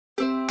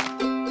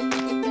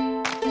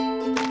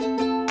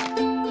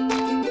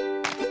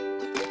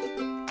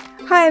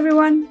Hi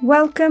everyone,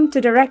 welcome to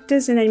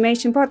Directors in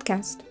Animation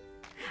podcast.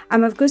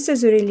 I'm Avgusta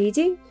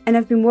Zurilidi and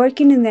I've been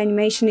working in the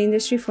animation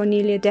industry for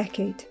nearly a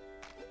decade.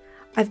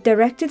 I've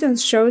directed on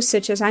shows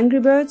such as Angry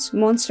Birds,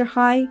 Monster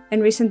High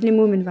and recently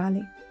Moomin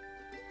Valley.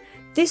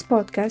 This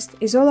podcast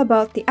is all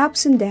about the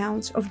ups and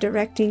downs of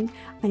directing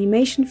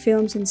animation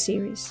films and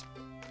series.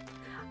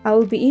 I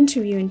will be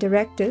interviewing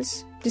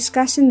directors,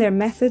 discussing their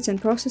methods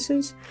and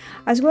processes,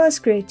 as well as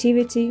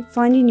creativity,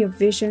 finding your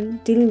vision,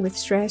 dealing with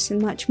stress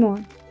and much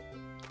more.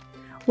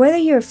 Whether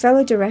you're a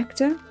fellow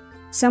director,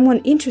 someone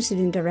interested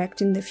in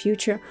directing in the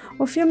future,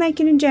 or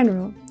filmmaking in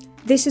general,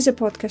 this is a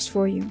podcast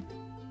for you.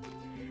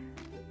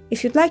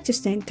 If you'd like to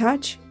stay in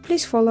touch,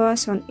 please follow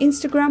us on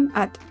Instagram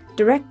at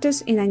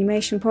Directors in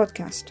Animation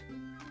Podcast.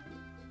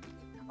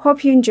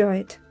 Hope you enjoy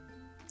it.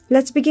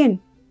 Let's begin.